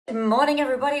Good morning,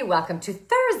 everybody. Welcome to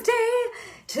Thursday.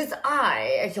 Tis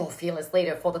I, your fearless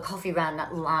leader for the Coffee Run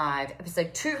Live,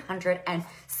 episode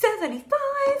 275.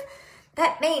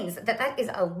 That means that is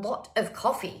a lot of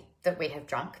coffee that we have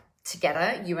drunk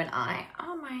together, you and I.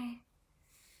 Oh, my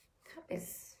cup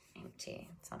is empty.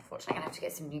 It's unfortunate. I'm going to have to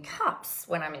get some new cups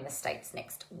when I'm in the States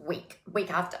next week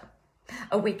after.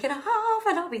 A week and a half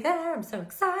and I'll be there. I'm so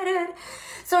excited.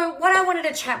 So what I wanted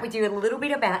to chat with you a little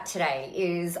bit about today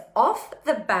is off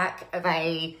the back of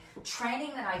a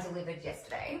training that I delivered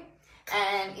yesterday.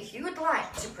 And if you would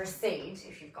like to proceed,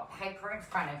 if you've got paper in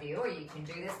front of you, or you can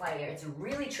do this later, it's a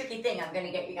really tricky thing I'm going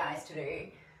to get you guys to do.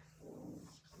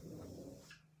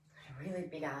 A really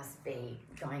big ass V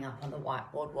going up on the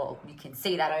whiteboard wall. You can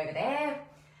see that over there.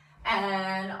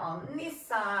 And on this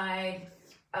side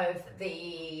of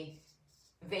the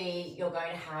V, you're going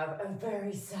to have a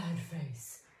very sad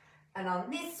face. And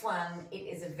on this one, it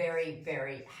is a very,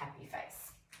 very happy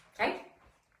face. Okay?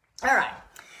 All right.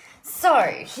 So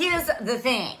here's the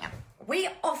thing. We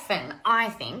often, I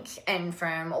think, and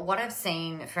from what I've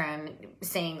seen from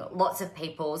seeing lots of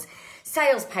people's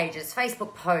sales pages,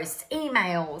 Facebook posts,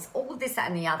 emails, all of this, that,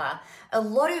 and the other, a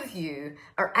lot of you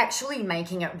are actually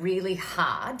making it really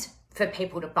hard for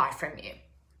people to buy from you.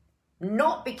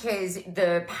 Not because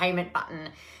the payment button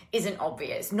isn't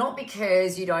obvious, not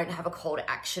because you don't have a call to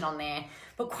action on there,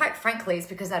 but quite frankly, it's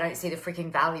because they don't see the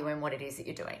freaking value in what it is that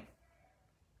you're doing.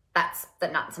 That's the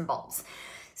nuts and bolts.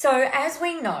 So as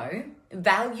we know,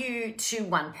 value to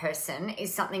one person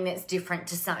is something that's different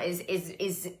to some,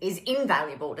 is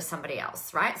invaluable to somebody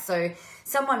else, right? So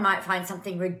someone might find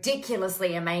something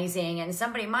ridiculously amazing and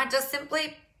somebody might just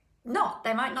simply not.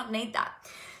 They might not need that.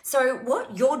 So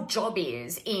what your job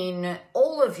is in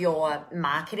all of your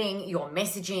marketing, your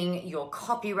messaging, your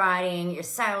copywriting, your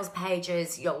sales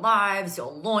pages, your lives,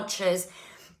 your launches,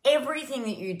 everything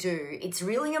that you do, it's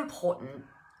really important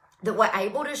that we're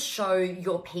able to show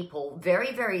your people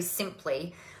very, very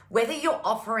simply, whether you're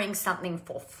offering something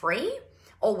for free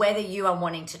or whether you are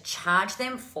wanting to charge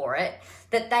them for it,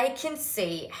 that they can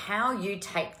see how you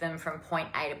take them from point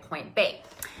A to point B.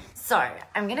 So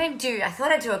I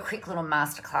thought I'd do a quick little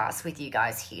masterclass with you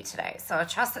guys here today. So I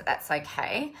trust that that's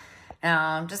okay. Now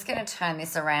I'm just going to turn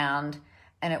this around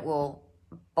and it will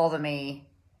bother me.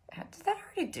 Did that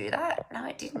already do that? No,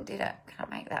 it didn't, did it? Can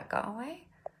I make that go away?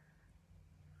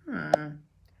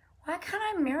 Why can't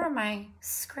I mirror my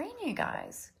screen, you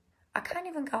guys? I can't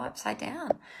even go upside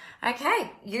down.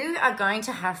 Okay, you are going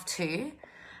to have to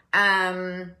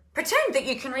pretend that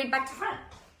you can read back to front.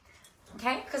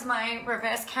 Okay, because my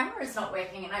reverse camera is not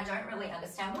working and I don't really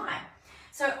understand why.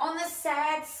 So on the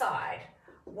sad side,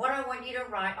 what I want you to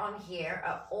write on here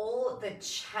are all the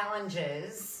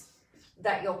challenges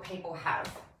that your people have.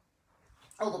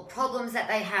 All the problems that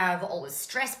they have, all the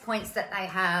stress points that they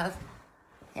have.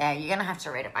 Yeah, you're going to have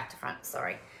to read it back to front.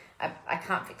 Sorry, I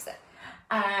can't fix it.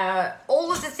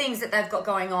 All of the things that they've got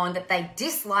going on that they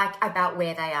dislike about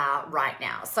where they are right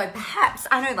now. So perhaps,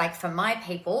 I know, like for my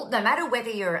people, no matter whether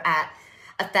you're at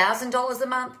 $1,000 a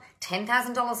month,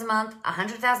 $10,000 a month,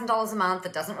 $100,000 a month,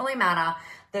 it doesn't really matter.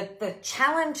 The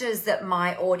challenges that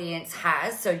my audience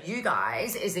has, so you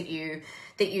guys, is that you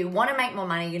want to make more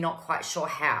money, you're not quite sure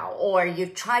how, or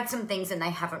you've tried some things and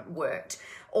they haven't worked,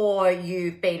 or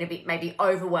you've been a bit maybe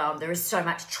overwhelmed. There is so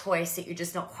much choice that you're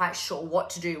just not quite sure what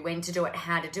to do, when to do it,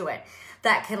 how to do it.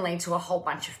 That can lead to a whole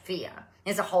bunch of fear.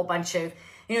 There's a whole bunch of,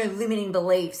 limiting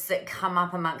beliefs that come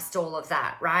up amongst all of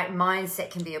that, right?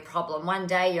 Mindset can be a problem. One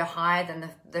day you're higher than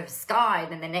the sky,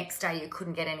 and then the next day you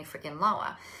couldn't get any freaking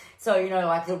lower. So,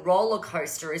 like the roller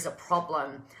coaster is a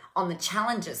problem on the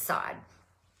challenges side.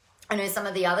 I know some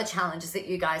of the other challenges that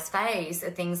you guys face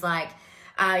are things like,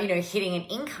 hitting an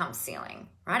income ceiling,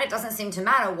 right? It doesn't seem to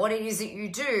matter what it is that you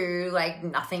do, like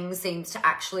nothing seems to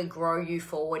actually grow you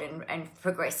forward and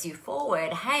progress you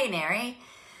forward. Hey, Neri.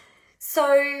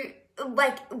 So,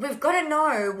 we've got to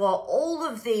know what all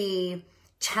of the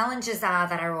challenges are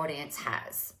that our audience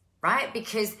has, right?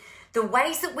 Because the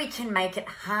ways that we can make it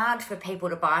hard for people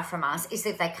to buy from us is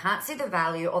if they can't see the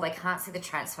value or they can't see the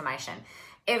transformation.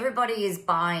 Everybody is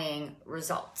buying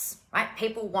results, right?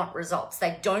 People want results.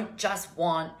 They don't just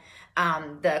want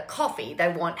the coffee.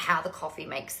 They want how the coffee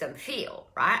makes them feel,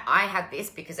 right? I have this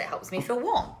because it helps me feel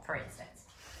warm, for instance.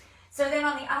 So then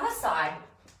on the other side,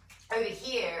 over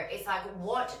here, it's like,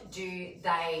 what do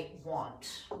they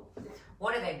want?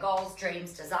 What are their goals,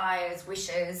 dreams, desires,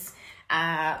 wishes?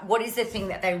 What is the thing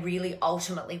that they really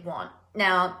ultimately want?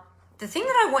 Now, the thing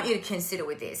that I want you to consider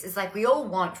with this is like we all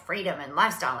want freedom and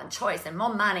lifestyle and choice and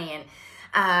more money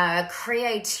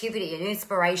creativity and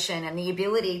inspiration and the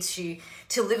ability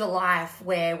to live a life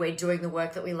where we're doing the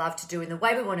work that we love to do in the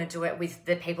way we want to do it with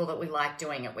the people that we like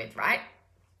doing it with, right?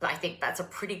 I think that's a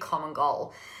pretty common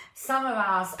goal. Some of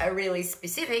us are really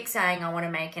specific, saying, I want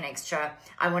to make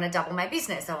I want to double my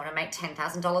business. I want to make $10,000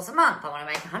 a month. I want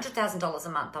to make $100,000 a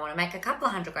month. I want to make a couple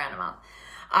of $100,000 a month.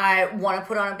 I want to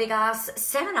put on a big ass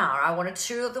seminar. I want to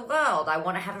tour the world. I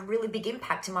want to have a really big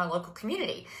impact in my local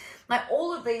community. Like,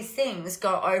 all of these things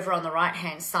go over on the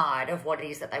right-hand side of what it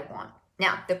is that they want.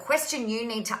 Now, the question you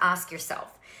need to ask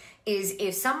yourself is,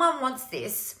 if someone wants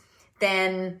this,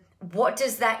 then what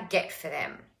does that get for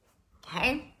them?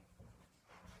 Okay?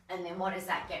 And then what does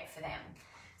that get for them?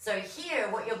 So here,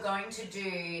 what you're going to do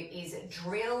is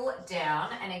drill down.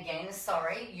 And again,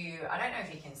 sorry, I don't know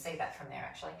if you can see that from there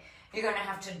actually. You're going to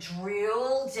have to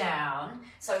drill down.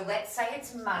 So let's say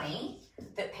it's money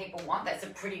that people want. That's a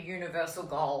pretty universal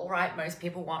goal, right? Most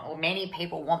people want, or many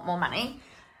people want more money.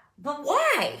 But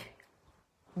why?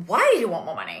 Why do you want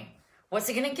more money? What's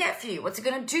it going to get for you? What's it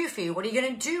going to do for you? What are you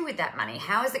going to do with that money?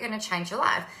 How is it going to change your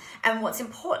life? And what's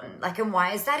important? Like, and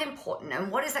why is that important?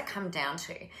 And what does that come down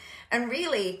to? And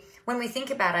really, when we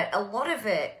think about it, a lot of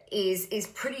it is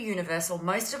pretty universal.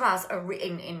 Most of us are we're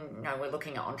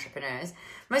looking at entrepreneurs.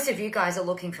 Most of you guys are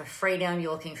looking for freedom.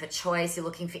 You're looking for choice. You're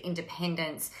looking for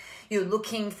independence. You're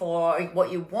looking for,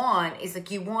 what you want is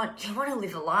like, you want to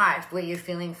live a life where you're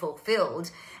feeling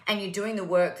fulfilled and you're doing the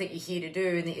work that you're here to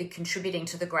do and that you're contributing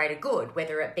to the greater good,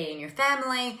 whether it be in your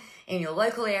family, in your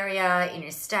local area, in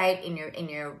your state, in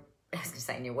your I was going to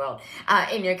say in your world,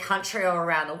 in your country or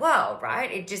around the world, right?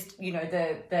 It just,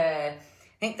 I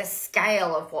think the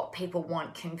scale of what people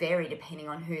want can vary depending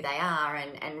on who they are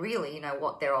and really,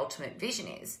 what their ultimate vision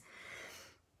is.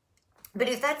 But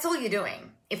if that's all you're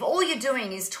doing, if all you're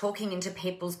doing is talking into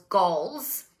people's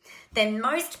goals, then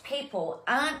most people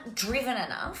aren't driven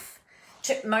enough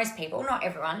most people, not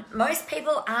everyone, most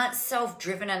people aren't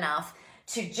self-driven enough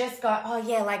to just go, oh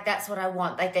yeah, like that's what I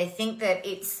want. Like they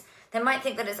might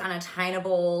think that it's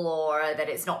unattainable or that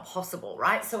it's not possible,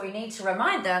 right? So we need to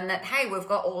remind them that, hey, we've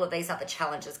got all of these other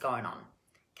challenges going on,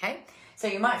 okay? So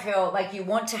you might feel like you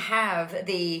want to have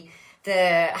the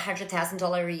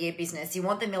 $100,000 a year business, you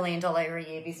want the $1 million a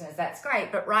year business, that's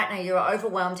great, but right now you're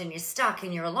overwhelmed and you're stuck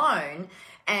and you're alone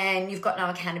and you've got no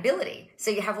accountability.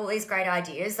 So you have all these great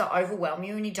ideas that overwhelm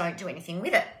you and you don't do anything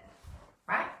with it,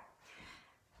 right?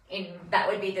 That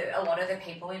would be a lot of the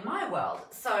people in my world.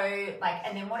 So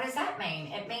and then what does that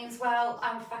mean? It means, well,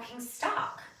 I'm fucking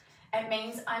stuck. It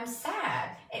means I'm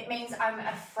sad. It means I'm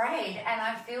afraid and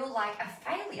I feel like a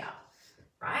failure,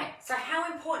 right? So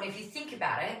how important, if you think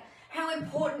about it, how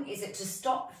important is it to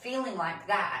stop feeling like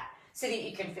that so that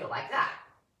you can feel like that?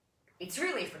 It's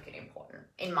really freaking important,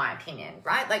 in my opinion,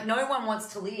 right? Like no one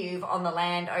wants to live on the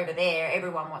land over there.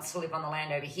 Everyone wants to live on the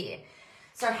land over here.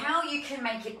 So how you can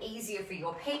make it easier for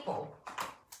your people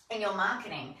in your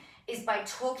marketing is by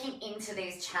talking into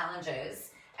these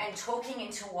challenges and talking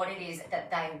into what it is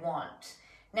that they want.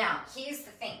 Now, here's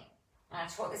the thing. And I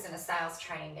taught this in a sales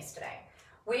training yesterday.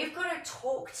 We've got to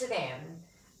talk to them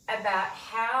about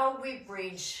how we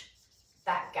bridge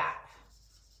that gap.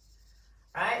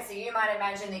 Right? So you might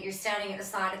imagine that you're standing at the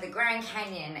side of the Grand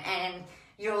Canyon and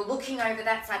you're looking over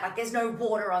that side, like there's no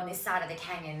water on this side of the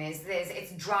canyon.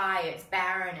 It's dry, it's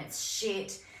barren, it's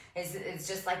shit. It's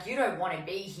just like you don't want to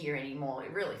be here anymore.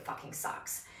 It really fucking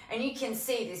sucks. And you can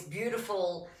see this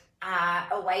beautiful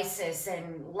oasis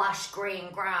and lush green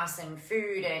grass and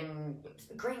food and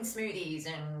green smoothies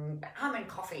and almond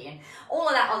coffee and all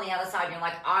of that on the other side. And you're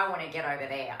like, I want to get over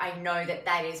there. I know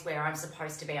that is where I'm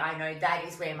supposed to be. I know that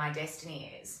is where my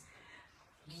destiny is.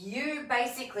 You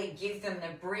basically give them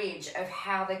the bridge of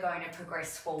how they're going to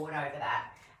progress forward over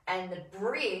that. And the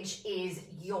bridge is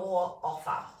your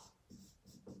offer.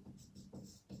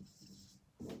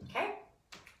 Okay?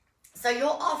 So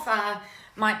your offer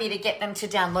might be to get them to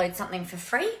download something for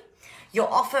free.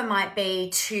 Your offer might be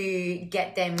to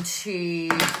get them to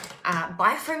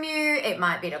buy from you. It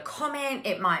might be to comment.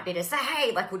 It might be to say,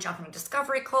 hey, like we'll jump on a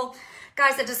discovery call.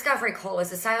 Guys, a discovery call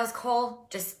is a sales call.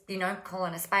 Just,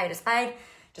 calling a spade,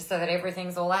 just so that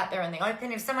everything's all out there in the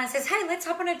open. If someone says, hey, let's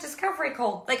hop on a discovery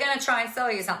call, they're going to try and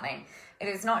sell you something. It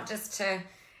is not just to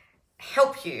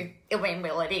help you.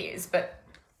 Well, it is, but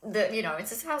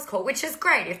it's a sales call, which is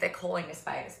great if they're calling a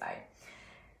spade.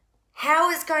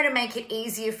 How it's going to make it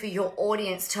easier for your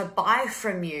audience to buy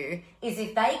from you is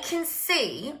if they can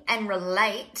see and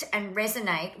relate and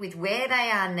resonate with where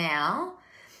they are now,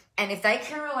 and if they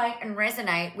can relate and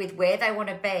resonate with where they want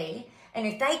to be, and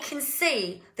if they can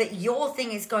see that your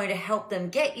thing is going to help them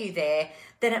get you there,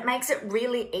 then it makes it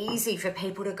really easy for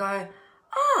people to go,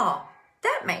 oh,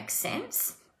 that makes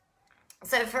sense.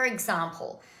 So for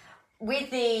example, with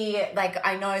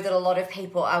I know that a lot of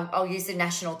people, I'll use the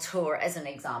national tour as an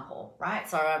example, right?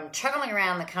 So I'm traveling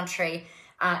around the country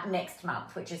next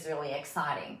month, which is really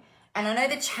exciting. And I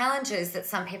know the challenges that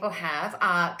some people have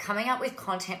are coming up with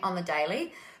content on the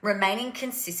daily, remaining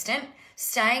consistent,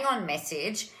 staying on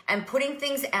message, and putting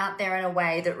things out there in a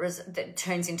way that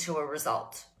turns into a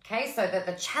result. Okay, so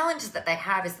the challenges that they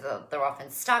have is that they're often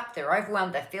stuck, they're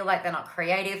overwhelmed, they feel like they're not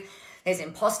creative, there's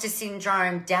imposter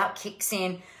syndrome, doubt kicks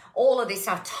in, all of this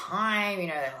stuff, time,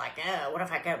 they're like, what if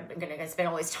I'm going to spend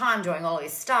all this time doing all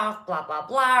this stuff, blah, blah,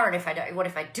 blah, and what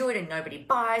if I do it and nobody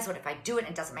buys? What if I do it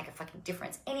and it doesn't make a fucking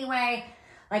difference anyway?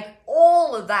 Like,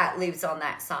 all of that lives on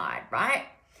that side, right?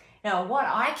 Now, what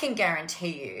I can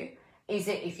guarantee you is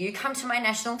that if you come to my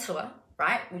national tour,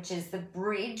 right, which is the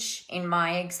bridge in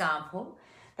my example,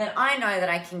 then I know that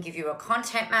I can give you a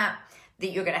content map,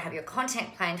 that you're going to have your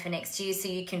content plan for next year so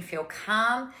you can feel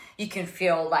calm, you can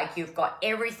feel like you've got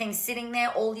everything sitting there.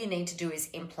 All you need to do is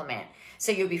implement.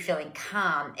 So you'll be feeling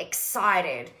calm,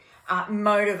 excited,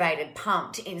 motivated,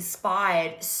 pumped,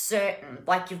 inspired, certain,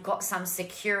 like you've got some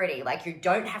security, like you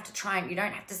don't have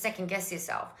to second guess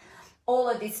yourself. All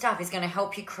of this stuff is going to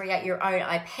help you create your own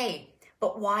IP.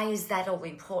 But why is that all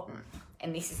important?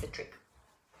 And this is the trick.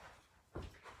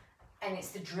 And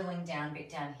it's the drilling down bit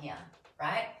down here,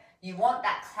 right? You want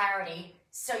that clarity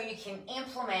so you can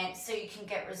implement, so you can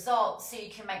get results, so you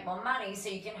can make more money, so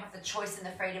you can have the choice and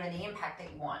the freedom and the impact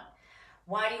that you want.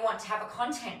 Why do you want to have a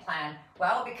content plan?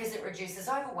 Well, because it reduces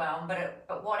overwhelm,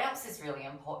 but what else is really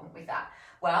important with that?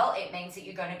 Well, it means that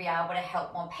you're going to be able to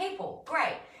help more people.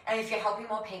 Great. And if you're helping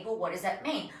more people, what does that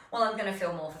mean? Well, I'm going to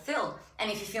feel more fulfilled. And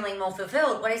if you're feeling more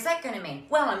fulfilled, what is that going to mean?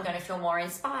 Well, I'm going to feel more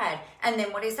inspired. And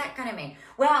then what is that going to mean?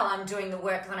 Well, I'm doing the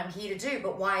work that I'm here to do,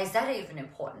 but why is that even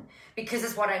important? Because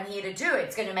it's what I'm here to do.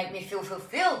 It's going to make me feel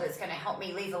fulfilled. It's going to help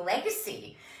me leave a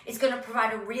legacy. It's going to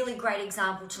provide a really great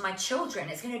example to my children.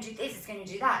 It's going to do this, it's going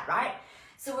to do that, right?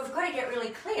 So we've got to get really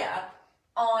clear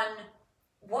on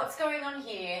what's going on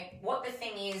here, what the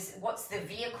thing is, what's the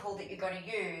vehicle that you're going to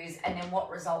use, and then what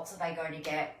results are they going to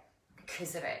get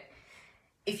because of it.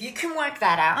 If you can work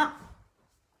that out,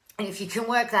 and if you can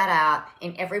work that out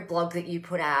in every blog that you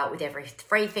put out, with every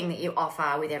free thing that you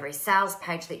offer, with every sales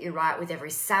page that you write, with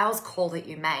every sales call that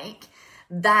you make,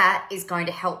 that is going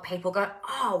to help people go,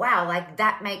 oh, wow, like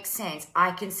that makes sense.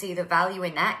 I can see the value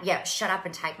in that. Yeah, shut up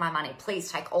and take my money. Please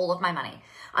take all of my money.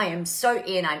 I am so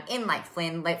in. I'm in like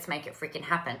Flynn. Let's make it freaking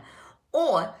happen.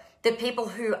 Or the people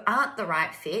who aren't the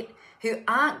right fit, who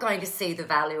aren't going to see the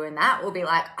value in that, will be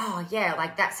like, oh, yeah,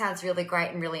 like that sounds really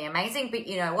great and really amazing. But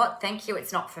you know what? Thank you.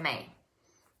 It's not for me.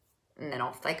 And then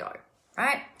off they go,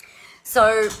 right?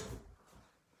 So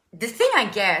the thing, I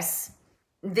guess,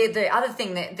 the other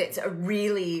thing that's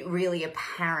really, really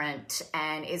apparent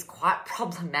and is quite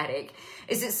problematic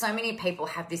is that so many people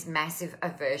have this massive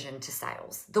aversion to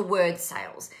sales, the word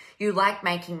sales. You like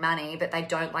making money, but they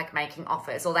don't like making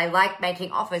offers, or they like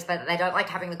making offers, but they don't like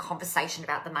having the conversation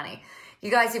about the money. You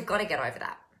guys, you've got to get over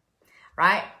that,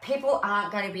 right? People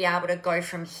aren't going to be able to go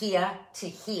from here to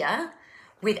here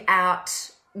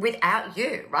without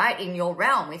you, right? In your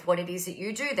realm, with what it is that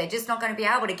you do. They're just not going to be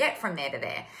able to get from there to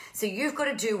there. So you've got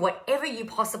to do whatever you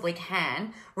possibly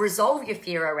can, resolve your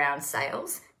fear around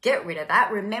sales, get rid of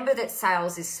that. Remember that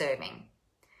sales is serving,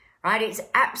 right? It's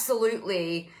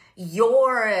absolutely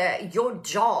your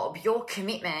job, your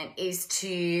commitment is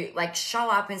to like show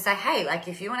up and say, hey, like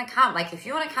if you want to come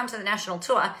to the national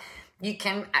tour, you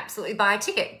can absolutely buy a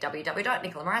ticket,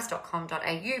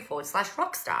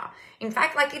 www.nicolamorais.com.au/rockstar. In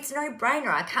fact, like it's no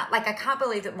brainer. I can't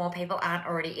believe that more people aren't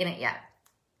already in it yet.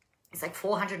 It's like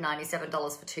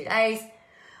 $497 for 2 days.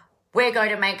 We're going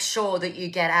to make sure that you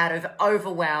get out of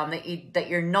overwhelm, that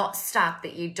you're not stuck,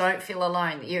 that you don't feel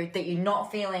alone, that you're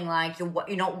not feeling like you're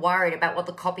not worried about what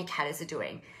the copycatters are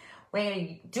doing. We're going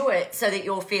to do it so that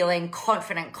you're feeling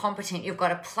confident, competent. You've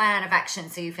got a plan of action,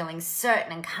 so you're feeling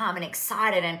certain and calm and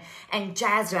excited and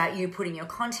jazzed about you putting your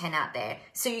content out there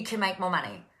so you can make more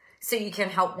money, so you can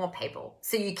help more people,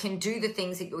 so you can do the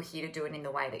things that you're here to do and in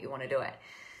the way that you want to do it.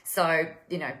 So,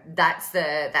 that's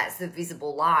the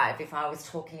visible live. If I was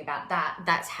talking about that,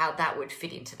 that's how that would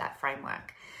fit into that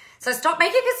framework. So stop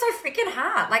making it so freaking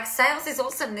hard. Like sales is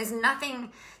awesome. There's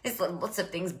lots of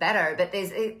things better, but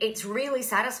it's really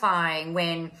satisfying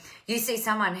when you see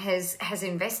someone has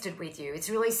invested with you. It's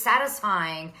really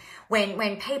satisfying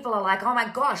when people are like, oh my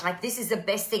gosh, like this is the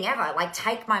best thing ever. Like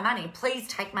take my money, please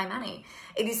take my money.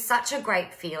 It is such a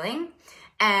great feeling.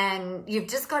 And you've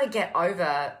just got to get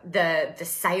over the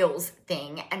sales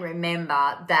thing and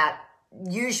remember that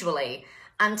usually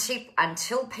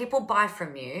until people buy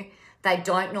from you, they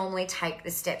don't normally take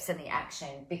the steps and the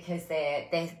action because they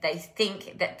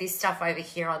think that this stuff over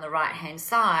here on the right-hand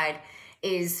side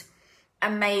is,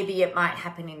 and maybe it might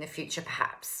happen in the future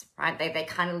perhaps, right? They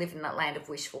kind of live in that land of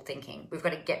wishful thinking. We've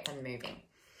got to get them moving.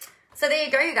 So there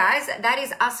you go, you guys. That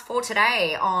is us for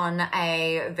today on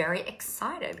a very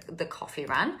excited The Coffee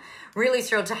Run. Really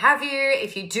thrilled to have you.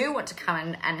 If you do want to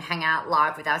come and hang out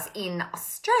live with us in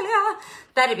Australia,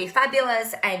 that'd be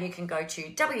fabulous. And you can go to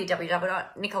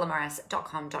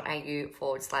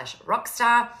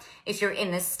www.nicolamoras.com.au/rockstar. If you're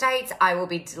in the States, we'll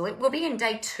be in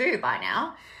day 2 by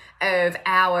now of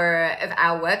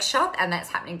our workshop, and that's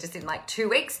happening just in like 2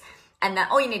 weeks. And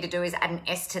that all you need to do is add an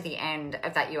S to the end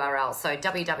of that URL. So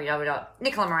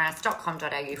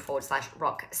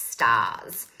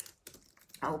www.nicolamoras.com.au/rockstars.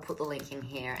 I will put the link in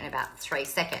here in about 3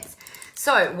 seconds.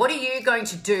 So what are you going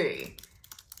to do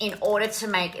in order to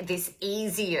make this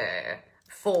easier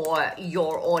for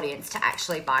your audience to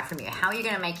actually buy from you? How are you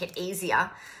going to make it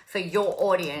easier for your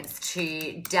audience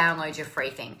to download your free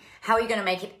thing? How are you going to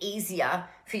make it easier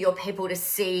for your people to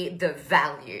see the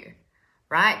value?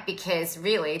 Right? Because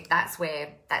really that's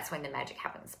when the magic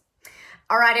happens.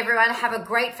 All right, everyone, have a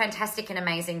great, fantastic and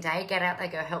amazing day. Get out there,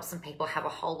 go help some people, have a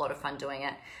whole lot of fun doing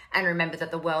it. And remember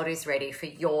that the world is ready for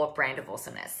your brand of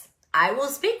awesomeness. I will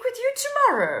speak with you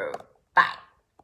tomorrow. Bye.